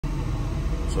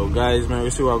So guys, man, we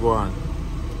see what go on.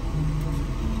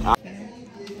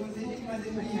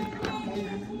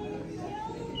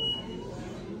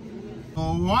 So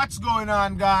what's going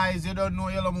on, guys? You don't know,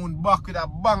 Yellow Moon back with a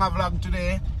banger vlog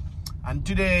today. And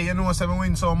today, you know, so I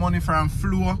win some money from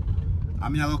Flow.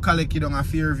 I'm going to collect it on a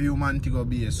Fairview, Montego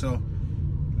Bay. So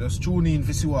just tune in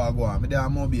to see what I go on. I'm there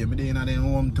in Mobile, I'm there in the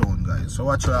hometown, guys. So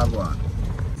watch what I go on.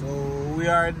 So we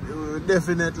are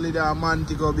definitely there in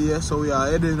Montego Bay. So we are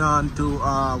heading on to, we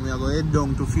are going to head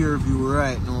down to Fairview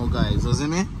right now, guys. You see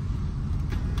me?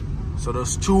 So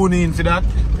just tune in for that.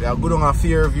 We are going on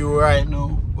Fairview right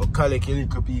now. We'll collect a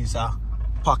little piece of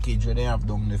package that they have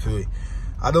down the way.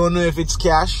 I don't know if it's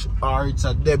cash or it's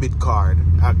a debit card,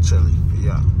 actually.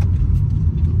 Yeah.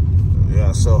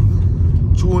 Yeah, so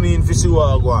tune in to see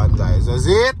what I go on, guys. That's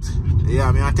it. Yeah,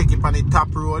 I'm going to take it on the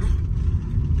top road.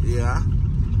 Yeah.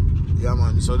 Yeah,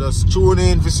 man. So just tune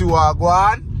in to see what I go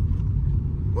on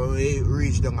when we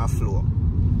reach down a Flow.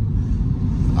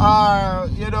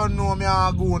 You don't know me,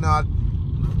 I'm going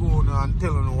and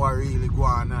telling you what really go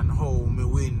on and how me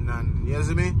win. And you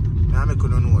see me? I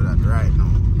couldn't know that right now.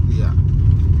 Yeah.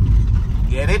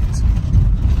 Get it?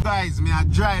 Guys, me are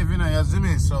driving, you see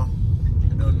me? So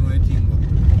you don't know anything.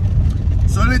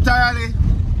 So literally,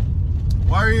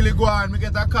 what really go on, me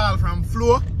get a call from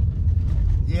Flow.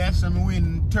 Yes, I'm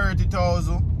win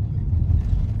 30,000.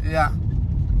 Yeah.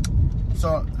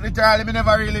 So literally, me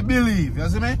never really believe, you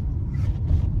see me?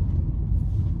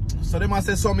 So they must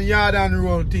say some yard and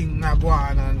roll thing not go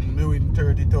on and me win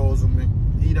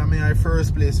 30,000. Either me are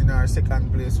first place in our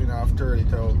second place winner of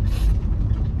 30,000.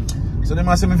 So they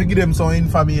must say me to give them some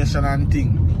information and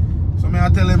thing. So me I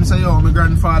tell them say yo, my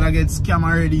grandfather gets scam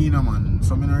already, you know, man.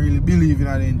 So me don't really believe in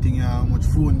anything, how much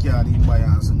phone card he buy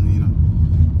and something, you know.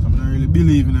 So I don't really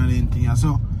believe in anything.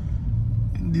 So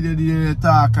did they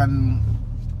talk and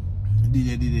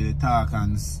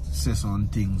say some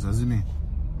things, you see me?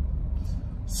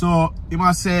 So he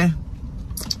must say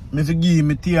me to give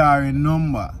me TRN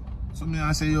number. So me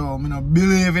I say yo, me not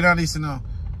believe in this, you know.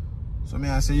 So me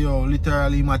I say yo,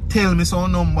 literally he must tell me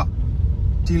some number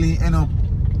till he end up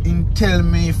in tell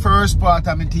me first part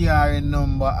of my TRN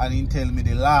number and he tell me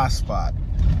the last part.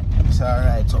 It's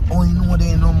alright. So oh, you know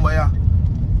the number, yeah.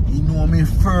 You know me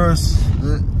first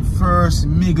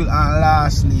middle and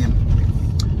last name.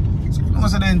 So you know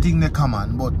so then thing they come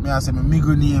on, but me I say my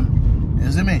middle name.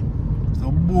 You see me? So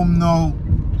boom now.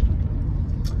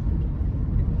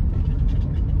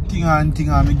 Thing and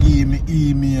me give me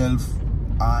email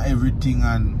and everything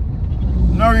and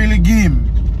not really give him.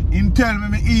 Him tell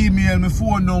me email, my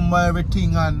phone number,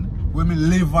 everything and where me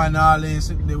live and all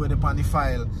this they were upon the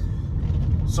file.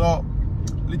 So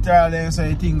literally I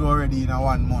say thing already in a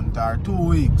 1 month or 2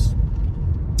 weeks.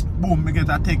 Boom, me get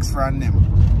a text from them.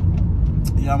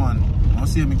 Yeah man. I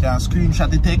see me can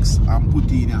screenshot the text and put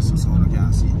it in here so you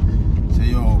can see. Say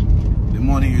yo, the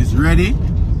money is ready.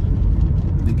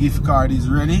 The gift card is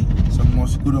ready. So I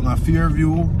must go down a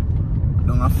Fairview,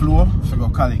 down a Flow, so go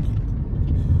collect it.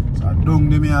 So I don't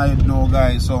give me ahead now,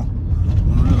 guys. So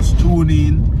I'm just tune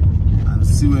in and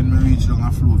see when we reach down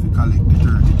a Flow if we collect the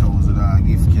 $30,000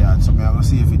 gift card. So I'm gonna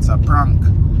see if it's a prank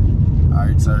or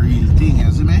it's a real thing,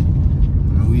 you see me?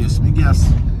 I waste me gas.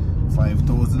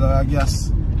 $5,000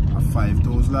 gas. A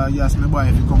 $5,000 gas me buy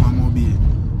if you come on Mobile.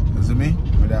 You see me?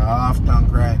 With a half tank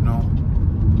right now.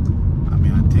 I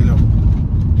mean I tell you,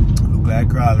 look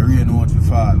like all rain out to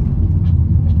fall.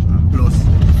 And plus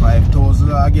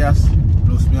 $5,000 gas.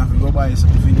 Plus me have to go buy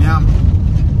something for yam.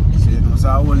 So you know, so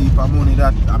a whole heap of money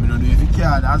that I mean, do if you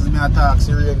can, as me attack,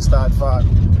 see rain start fall. I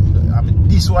mean,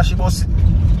 dishwasher bus,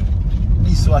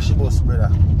 brother.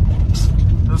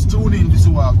 Just tune in to see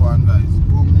what I go on, guys.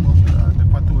 Boom, the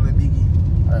patrol is biggie.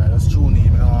 Alright, just tune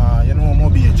in. You know,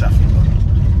 Mobile traffic.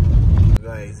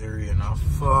 Guys, the rain a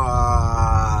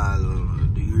fall.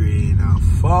 The rain a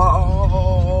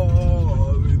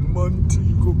fall in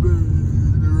Montego Bay.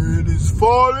 The rain is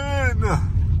falling.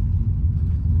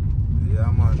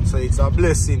 Yeah, man. So it's a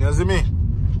blessing, you see me?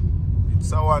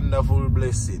 It's a wonderful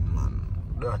blessing, man.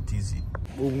 That is it.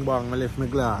 Boom, bang, I left my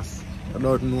glass. I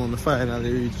don't know, I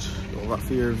finally reach over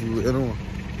Fairview, you know.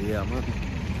 Yeah, man.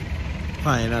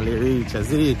 Finally reach, I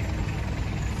see it.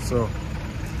 So,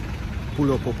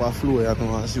 pull up a Flow, you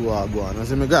know, and see what I go on. I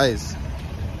see me, guys.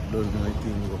 Don't know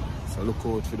anything, bro. So look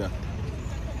out for that.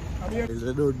 I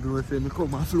don't know if I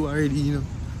come and Flow already, you know.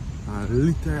 And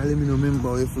literally, I don't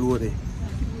remember where Flow there.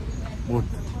 But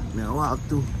I walk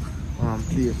to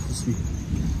play to see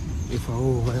if I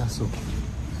over here, so.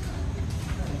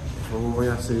 If I over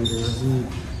here, so you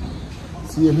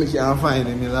see if I can find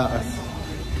any last.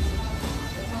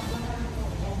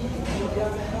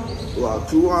 walk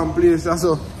to one place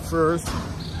also first.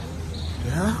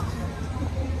 Yeah.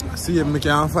 See if I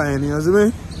can find you, see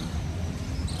me?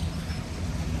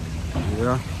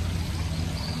 Yeah.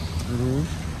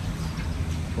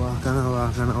 Walk and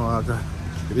walk.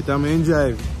 Every time I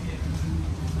drive,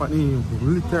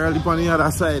 literally on the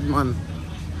other side, man.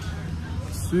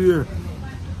 Swear.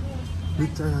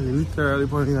 Literally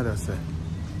on the other side.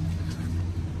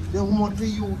 How much for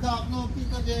you? Talk no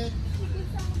people there.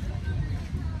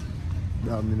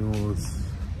 Domino's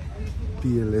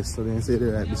PLS, so they say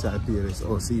they're right beside PLS.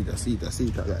 Oh, see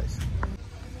that, guys.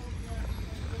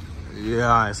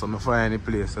 Yeah, so I find the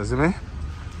place, you see me?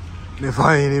 Me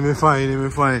find it. So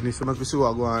I can see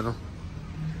what's going on.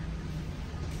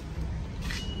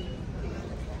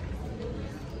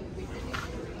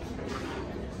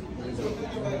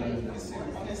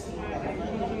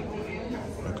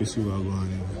 I can see what's going on.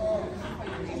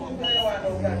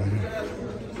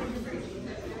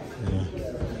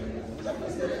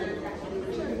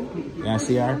 Yeah,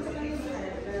 see her?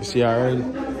 You see her already?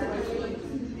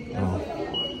 Oh.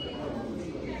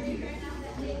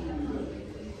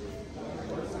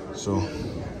 So,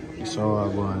 you saw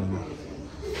what going on.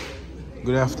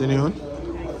 Good afternoon.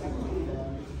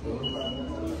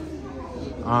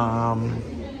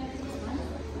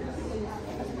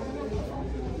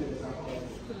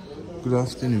 Good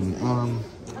afternoon.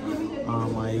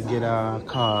 I get a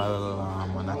call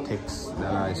and a text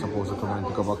that I supposed to come and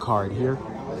pick up a card here.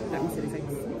 Let me see the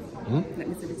text. Let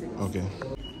me see the text. Okay.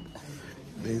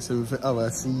 They say we have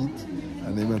a seat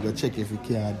and then we go check if the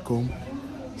card come.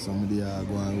 Somebody are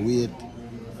going to wait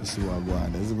to see what going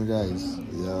on. That's me, guys.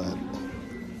 Yeah.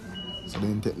 So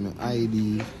then take my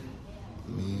ID,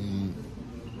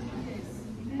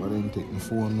 but then take my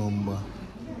phone number,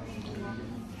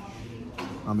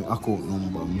 and my account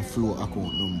number, my flow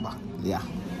account number. Yeah.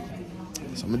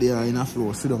 So I'm there in a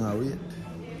flow, sit down and wait.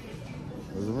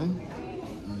 You know what I mean?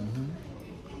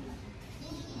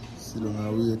 Sit down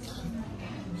and wait.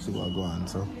 See what go on,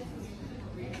 so.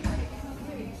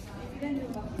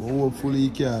 But hopefully you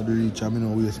can't reach, I mean,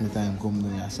 no waste my time come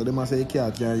down here. So they must say you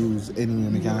can't use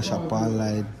anywhere. You can shop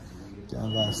online, you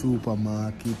can go to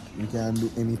supermarket, you can do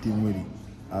anything with it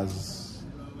as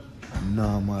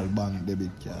normal bank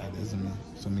debit card, isn't it?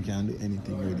 So you can do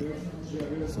anything with it.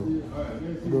 So you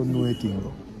don't know anything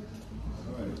though.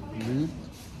 Alright.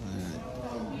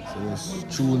 So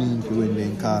just tune in for when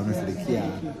they call me for the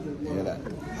card. Yeah, that.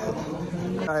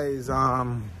 Guys,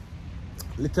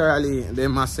 literally they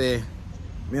must say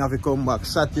me have to come back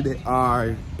Saturday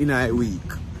or in a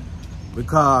week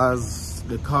because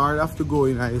the card have to go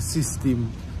in a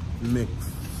system make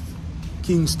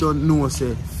Kingston know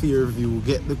say Fairview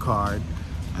get the card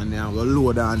and then I'm gonna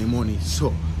load on the money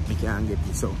so we can get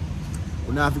it. So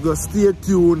we have to go stay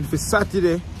tuned for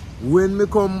Saturday when we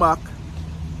come back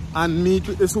and meet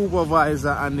with the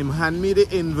supervisor and him hand me the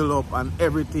envelope and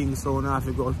everything. So we have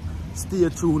to go stay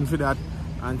tuned for that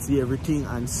and see everything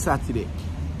on Saturday.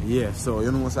 Yeah, so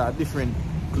you know, it's a different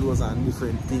clothes and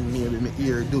different thing. Maybe my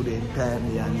ear do the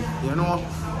entirely and you know.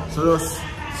 So just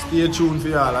stay tuned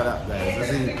for all of that, guys.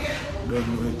 That's it.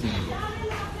 Don't do anything.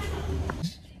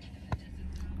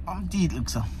 Teeth look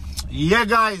so. Yeah,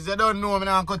 guys, you don't know me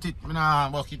now cut it, me now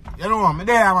buck it. You know, me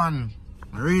there, man.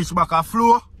 Reach back a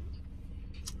floor.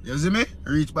 You see me?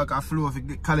 Reach back a floor. If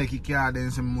you collect your car,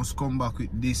 then you must come back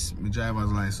with this. My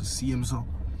driver's license. See him so.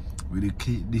 With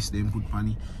the this them put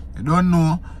money. You don't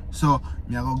know. So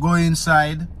me I go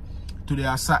inside. Today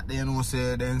I sat there, you know,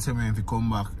 say then say me if you come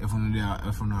back if you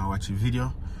know watch the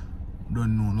video.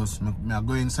 Don't know. Just me I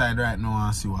go inside right now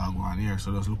and see what I go on here.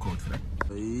 So just look out for that.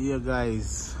 So yeah,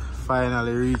 guys.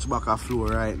 Finally reach back a floor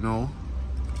right now.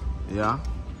 Yeah.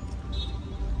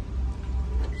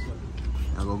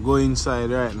 I go inside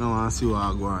right now and see what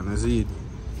I go on. You see it?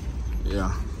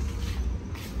 Yeah.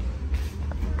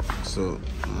 So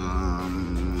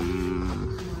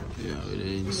yeah, we're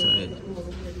inside.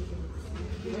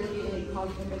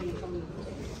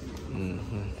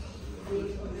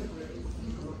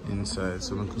 Inside,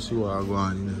 so I can see what I go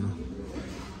on, you know.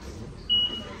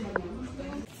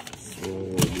 So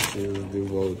this is the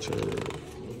voucher.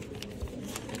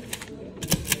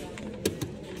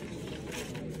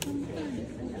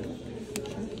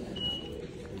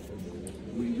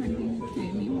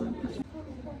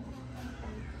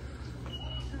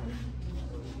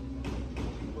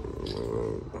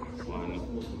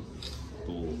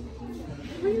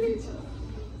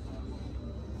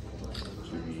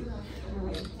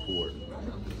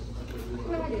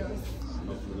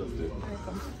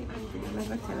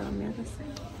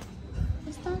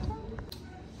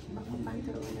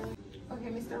 Okay,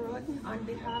 Mr. Roden, on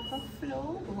behalf of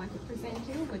Flow, we want to present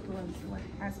you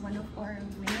as one of our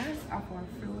winners of our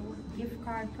Flow gift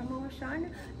card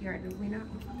promotion. You're the winner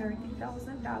of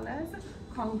 $30,000.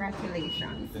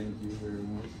 Congratulations. Thank you very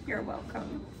much. You're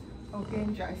welcome. Hope you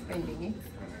enjoy spending it.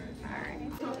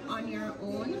 Alright. So on your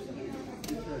own.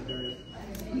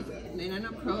 Then I'm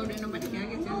not proud and nobody can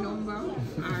get your number.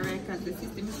 Alright, because the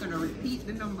system is going to repeat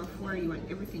the number for you and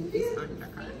everything is on the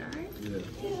card. Alright? Yeah.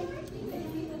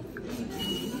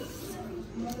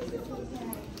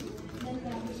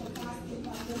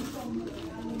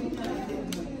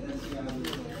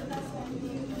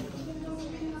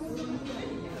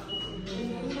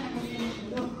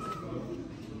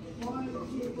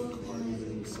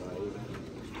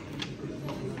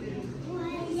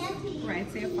 Right,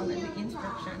 so you follow the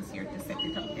instructions here to set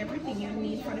it up. Everything you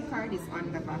need for the card is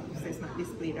on the back, so it's not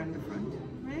displayed on the front,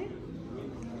 right?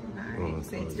 Alright,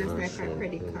 so it's just like a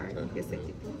credit card. You set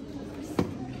it up.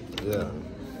 Yeah.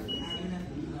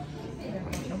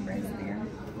 The number is there.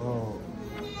 Oh.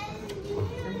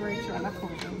 The virtual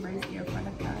account number is here for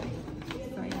the card.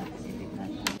 So you have to edit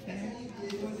that there.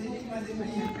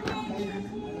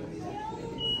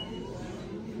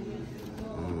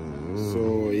 So,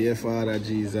 yeah, Father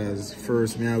Jesus,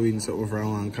 first me I win something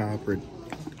from one corporate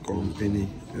company,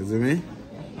 you see me?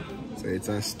 So it's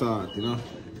a start, you know?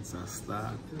 It's a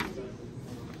start.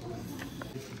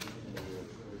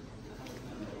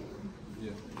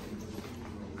 Yeah.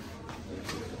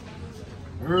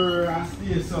 I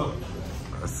see so.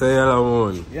 Say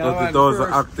hello, man. Yeah,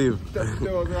 30,000 active.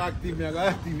 30,000 active, me I got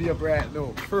active up right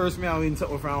now. First me I win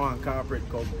something from one corporate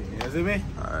company, you see me?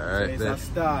 Alright, so it's a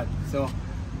start. So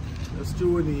just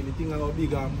tune in, the thing about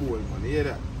big and bold, man. You hear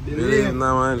that? Believe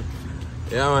now, man.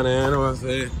 Yeah, man, you know what I'm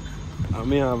saying? I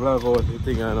mean, I vlog out the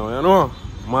thing, I know, you know?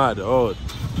 Mad out.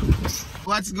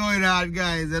 What's going on,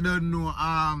 guys? I don't know.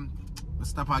 I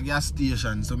stop at a gas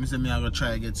station, so I say I go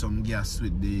try to get some gas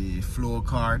with the Flow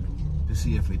card to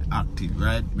see if it's active,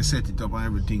 right? I set it up and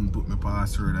everything, put my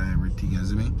password and everything, you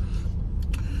see me?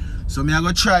 So I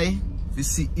go try to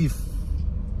see if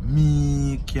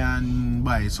me can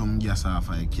buy some gas off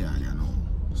a car, you know.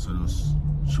 So just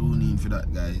tune in for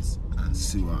that, guys, and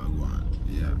see what I go on.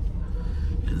 Yeah.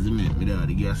 You see me? I'm at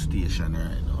the gas station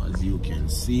right now. As you can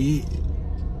see,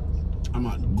 I'm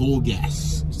at Go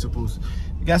Gas.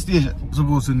 The gas station is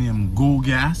supposed to name Go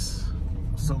Gas.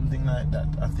 Something like that,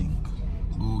 I think.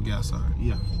 Go Gas, or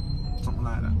yeah, something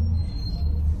like that.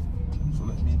 So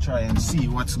let me try and see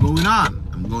what's going on.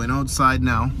 I'm going outside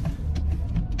now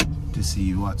to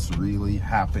see what's really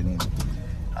happening.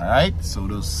 Alright, so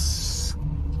just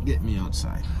get me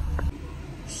outside.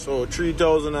 So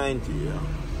 3,090, yeah.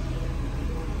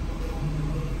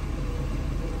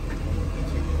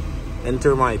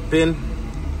 Enter my PIN.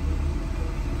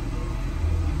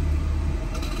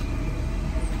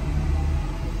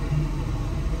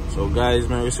 So guys,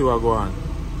 man, we see what go on.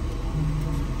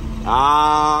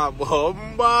 Ah,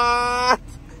 bomba!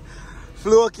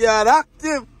 Flow card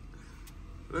active.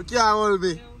 Look here, hold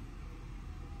me.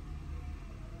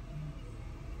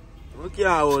 Look here,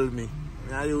 hold me.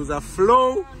 I use a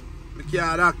Flow. Look here,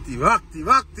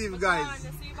 active, guys.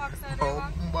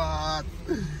 Bomba!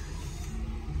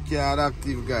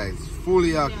 Active, guys,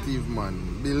 fully active,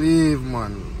 man. Believe,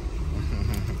 man.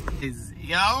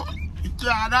 Yo,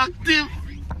 active.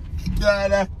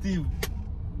 Active.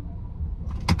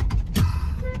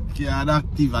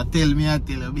 I tell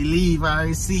you, believe, I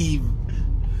receive.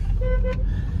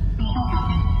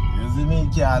 You see me?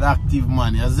 Active,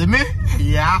 man. You see me?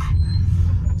 Yeah.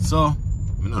 So,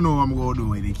 I don't know what I'm going to do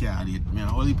with the card yet. I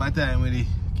only part time with it.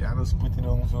 Can't just put it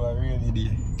on for a rainy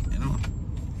day. You know?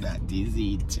 That is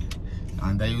it.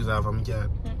 And I use that from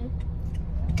card.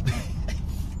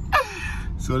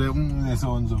 So the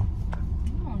sound so.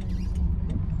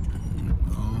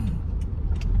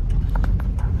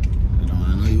 You don't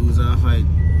want to use that fight.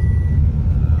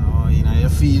 Oh, you know your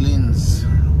feelings.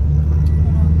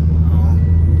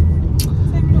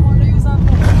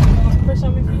 Pressure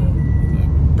me for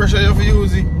you. Pressure you for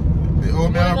using. Oh,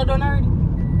 I'm not done already.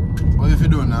 What if you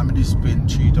don't? I'm just spend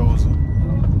 3,000.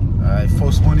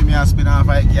 First money me I spend off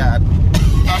a yard.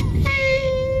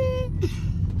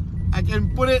 I can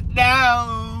put it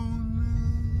down.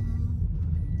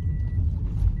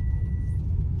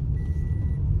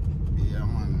 Yeah,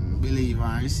 man. Believe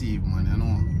and receive, man. You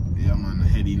know. Yeah, man.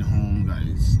 Heading home,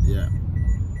 guys. Yeah.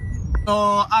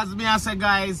 So, as me I say,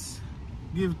 guys,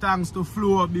 give thanks to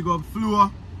Flow. Big up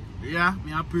Flow. Yeah,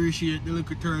 me appreciate the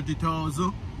little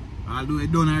 30,000. I'll do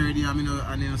it done already, I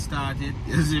then start it.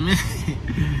 You see me?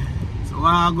 So what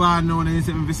I go on now, then if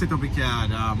I set up a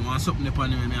card, I want something upon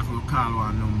me, I have to call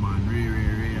one number and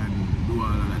and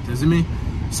all of that, you see me?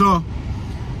 So,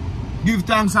 give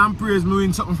thanks and praise, me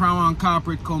win something from one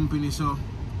corporate company, so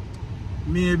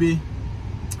maybe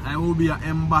I will be an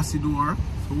ambassador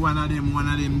for one of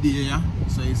them day, yeah?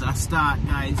 So it's a start,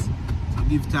 guys. So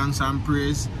give thanks and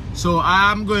praise. So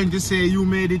I'm going to say you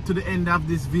made it to the end of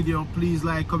this video. Please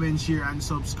like, comment, share and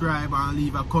subscribe and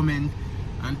leave a comment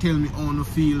and tell me how you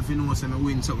feel if you know I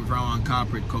win something from one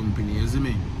corporate company, you see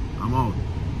me? I'm out.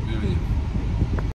 Yeah.